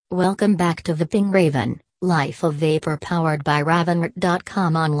Welcome back to Vaping Raven, Life of Vapor powered by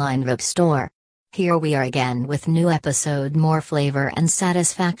Ravenrit.com online vape store. Here we are again with new episode, more flavor and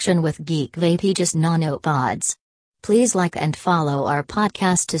satisfaction with Geekvape Aegis Nano pods. Please like and follow our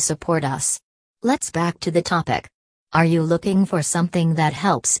podcast to support us. Let's back to the topic. Are you looking for something that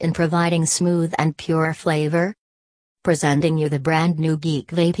helps in providing smooth and pure flavor? Presenting you the brand new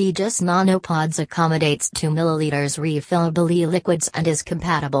Geekvape Aegis Nano Pods accommodates 2 ml refillable e-liquids and is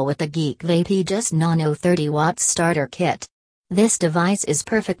compatible with the Geekvape Aegis Nano 30-watt starter kit. This device is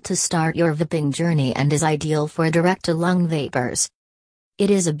perfect to start your vaping journey and is ideal for direct-to-lung vapors.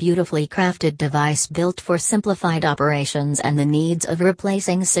 It is a beautifully crafted device built for simplified operations and the needs of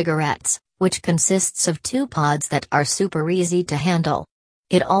replacing cigarettes, which consists of 2 pods that are super easy to handle.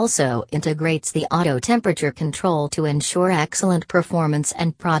 It also integrates the auto temperature control to ensure excellent performance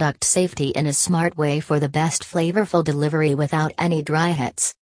and product safety in a smart way for the best flavorful delivery without any dry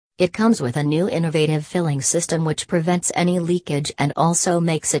hits. It comes with a new innovative filling system which prevents any leakage and also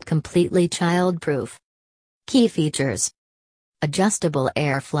makes it completely child-proof. Key features: adjustable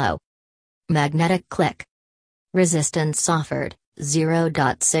airflow, magnetic click, resistance offered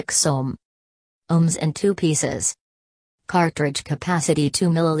 0.6 ohms in 2 pieces. Cartridge capacity 2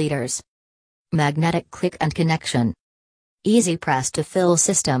 ml. Magnetic click and connection. Easy press to fill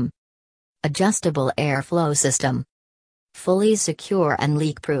system. Adjustable airflow system. Fully secure and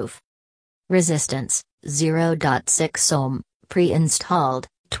leak proof. Resistance 0.6 ohm, pre-installed,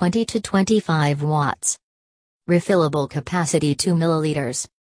 20 to 25 watts. Refillable capacity 2 ml.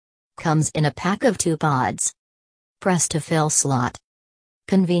 Comes in a pack of 2 pods. Press to fill slot.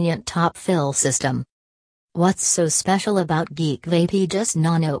 Convenient top fill system. What's so special about Geekvape Aegis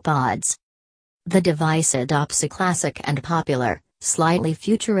Nano Pods? The device adopts a classic and popular, slightly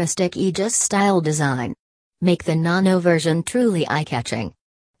futuristic Aegis-style design. Make the Nano version truly eye-catching.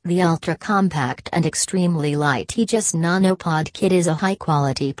 The ultra-compact and extremely light Aegis Nano Pod Kit is a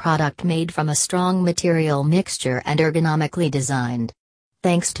high-quality product made from a strong material mixture and ergonomically designed.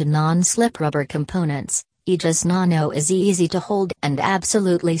 Thanks to non-slip rubber components, Aegis Nano is easy to hold and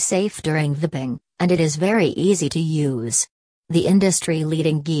absolutely safe during vaping, and it is very easy to use. The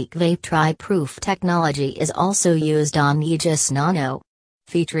industry-leading Geekvape Tri-Proof technology is also used on Aegis Nano,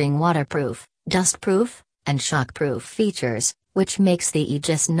 featuring waterproof, dustproof, and shockproof features, which makes the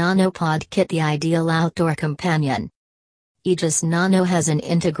Aegis Nano Pod Kit the ideal outdoor companion. Aegis Nano has an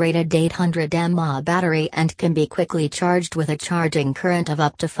integrated 800 mAh battery and can be quickly charged with a charging current of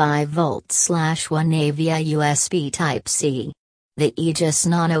up to 5 volts/1A via USB Type-C. The Aegis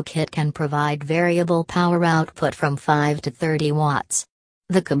Nano Kit can provide variable power output from 5 to 30 watts.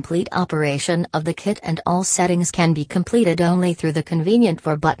 The complete operation of the kit and all settings can be completed only through the convenient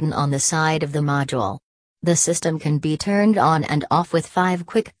 4 button on the side of the module. The system can be turned on and off with 5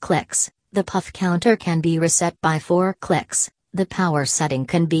 quick clicks, the puff counter can be reset by 4 clicks, the power setting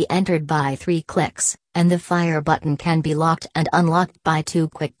can be entered by 3 clicks, and the fire button can be locked and unlocked by 2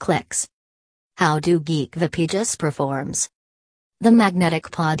 quick clicks. How do Geekvape Aegis performs? The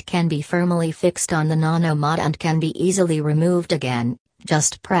magnetic pod can be firmly fixed on the Nano mod and can be easily removed again.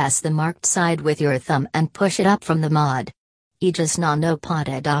 Just press the marked side with your thumb and push it up from the mod. Aegis Nano Pod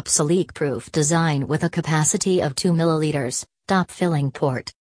adopts a leak-proof design with a capacity of 2 ml, top filling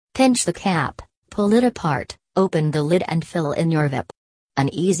port. Pinch the cap, pull it apart, open the lid and fill in your vape.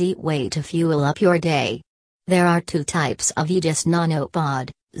 An easy way to fuel up your day. There are 2 types of Aegis Nano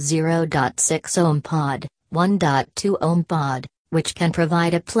Pod, 0.6 ohm pod, 1.2 ohm pod, which can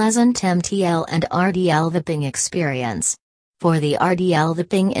provide a pleasant MTL and RDL vaping experience. For the RDL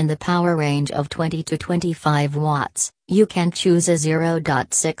vaping in the power range of 20 to 25 watts, you can choose a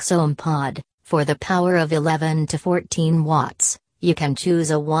 0.6 ohm pod. For the power of 11 to 14 watts, you can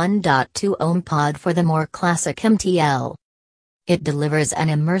choose a 1.2 ohm pod for the more classic MTL. It delivers an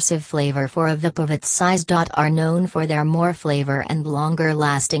immersive flavor for a vape of its size. Are known for their more flavor and longer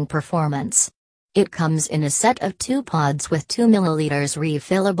lasting performance. It comes in a set of 2 pods with 2 ml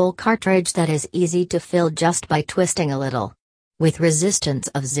refillable cartridge that is easy to fill just by twisting a little. With resistance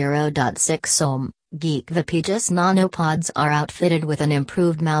of 0.6 ohm, Geekvape Aegis Nano Pods are outfitted with an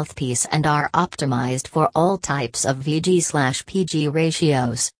improved mouthpiece and are optimized for all types of VG/PG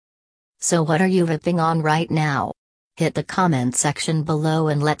ratios. So what are you vaping on right now? Hit the comment section below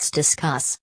and let's discuss.